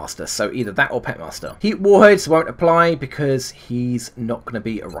against Petmaster, so either that or Petmaster. Heat warheads won't apply because he's not going to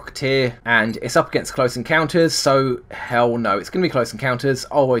be a rocketeer, and it's up against close encounters, so hell no, it's going to be close encounters,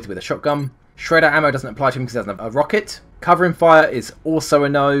 always with a shotgun. Shredder ammo doesn't apply to him because he doesn't have a rocket. Covering fire is also a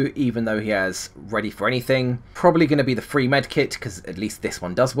no, even though he has ready for anything. Probably going to be the free med kit, because at least this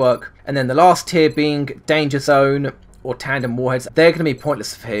one does work. And then the last tier being danger zone or tandem warheads, they're going to be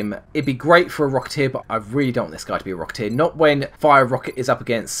pointless for him. It'd be great for a rocketeer, but I really don't want this guy to be a rocketeer. Not when fire rocket is up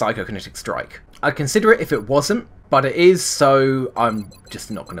against psychokinetic strike. I'd consider it if it wasn't, but it is, so I'm just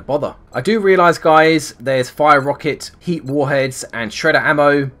not going to bother. I do realise, guys, there's fire rocket, heat warheads, and shredder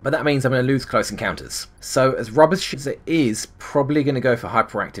ammo, but that means I'm going to lose close encounters. So as rubbish as it is, probably going to go for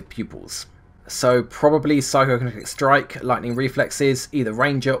hyperactive pupils. So probably psychokinetic strike, lightning reflexes, either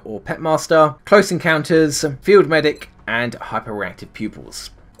ranger or petmaster, close encounters, field medic, and hyperreactive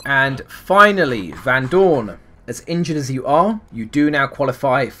pupils. And finally, Van Dorn. As injured as you are, you do now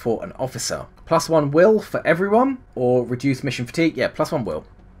qualify for an officer. +1 will for everyone, or reduce mission fatigue. Yeah, +1 will.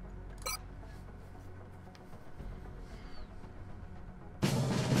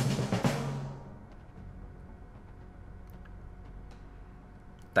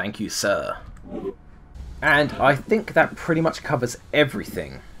 Thank you, sir. And I think that pretty much covers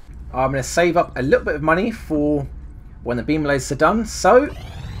everything. I'm going to save up a little bit of money for when the beam lasers are done, so...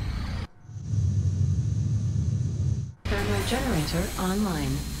 Thermal generator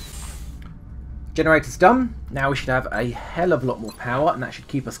online. Generator's done. Now we should have a hell of a lot more power, and that should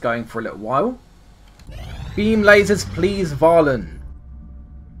keep us going for a little while. Beam lasers, please, Varlin.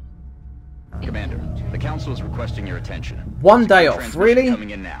 Commander, the Council is requesting your attention. One day off, really?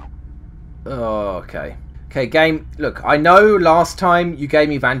 Coming in now. Oh, okay. Okay, game. Look, I know last time you gave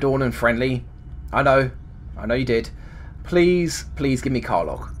me Van Dorn and friendly. I know you did. Please, please give me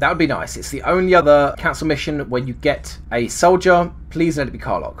Karlok. That would be nice. It's the only other council mission where you get a soldier. Please let it be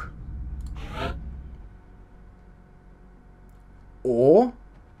Karlok. Or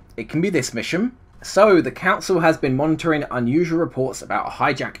it can be this mission. So, the council has been monitoring unusual reports about a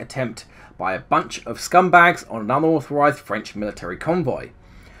hijack attempt by a bunch of scumbags on an unauthorized French military convoy.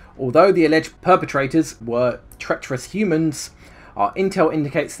 Although the alleged perpetrators were treacherous humans, our intel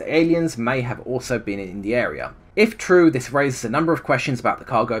indicates that aliens may have also been in the area. If true, this raises a number of questions about the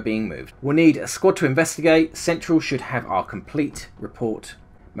cargo being moved. We'll need a squad to investigate. Central should have our complete report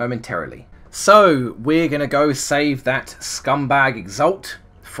momentarily. So, we're going to go save that scumbag Exalt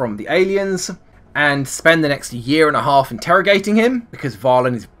from the aliens and spend the next year and a half interrogating him, because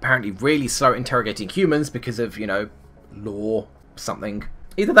Varlin is apparently really slow at interrogating humans because of, you know, law, something.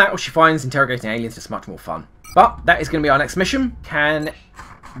 Either that or she finds interrogating aliens just much more fun. But that is going to be our next mission. Can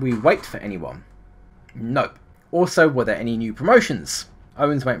we wait for anyone? Nope. Also, were there any new promotions?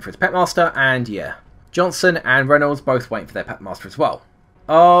 Owen's waiting for his Petmaster, and yeah. Johnson and Reynolds both waiting for their Petmaster as well.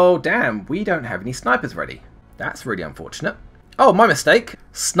 Oh, damn, we don't have any snipers ready. That's really unfortunate. Oh, my mistake.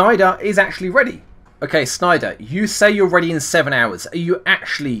 Snyder is actually ready. Okay, Snyder, you say you're ready in 7 hours. Are you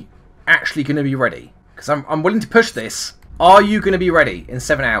actually going to be ready? Because I'm willing to push this. Are you going to be ready in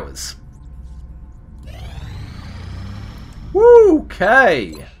 7 hours? Woo,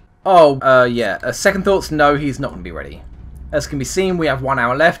 okay. Oh, yeah. Second thoughts, no, he's not going to be ready. As can be seen, we have 1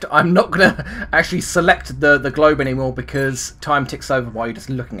 hour left. I'm not going to actually select the globe anymore because time ticks over while you're just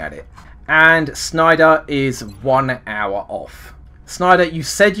looking at it. And Snyder is 1 hour off. Snyder, you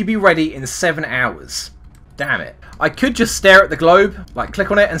said you'd be ready in 7 hours. Damn it. I could just stare at the globe, like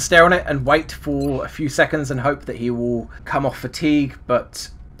click on it and stare on it and wait for a few seconds and hope that he will come off fatigue, but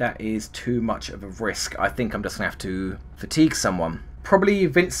that is too much of a risk. I think I'm just going to have to fatigue someone. Probably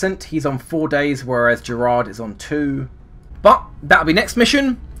Vincent, he's on 4 days, whereas Gerard is on 2. But that'll be next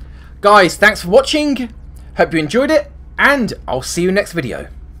mission. Guys, thanks for watching. Hope you enjoyed it, and I'll see you next video.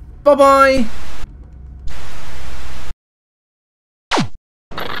 Bye-bye.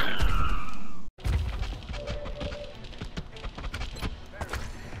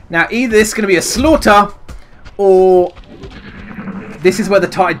 Now, either this is going to be a slaughter, or this is where the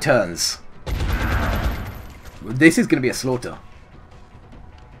tide turns. This is going to be a slaughter.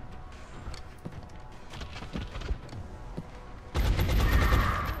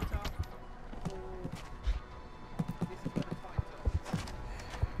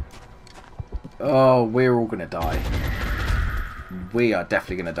 Oh, we're all going to die. We are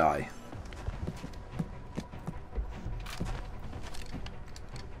definitely going to die.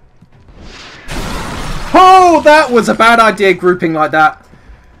 Oh, that was a bad idea, grouping like that.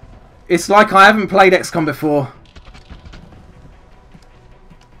 It's like I haven't played XCOM before.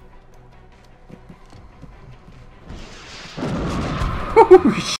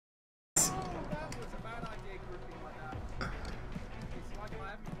 Oh, shit.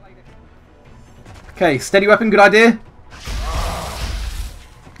 Okay, steady weapon, good idea.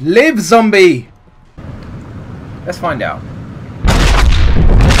 Live, zombie! Let's find out.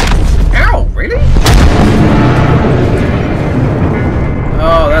 Ow, really?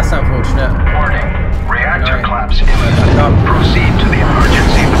 Oh, that's unfortunate. Warning. Reactor No. collapse imminent. Proceed to the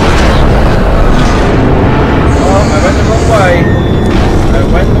emergency position. Oh, I went the wrong way. I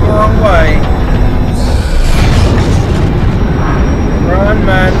went the wrong way. Run,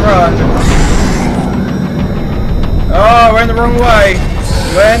 man, run. Oh, we're in the wrong way.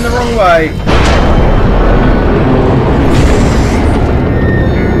 We're in the wrong way.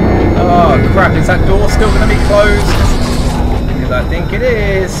 Oh, crap. Is that door still going to be closed? Because I think it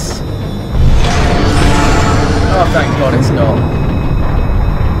is. Oh, thank God it's not.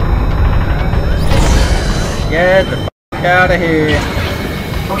 Get the f*** out of here.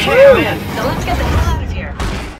 Okay, so let's get the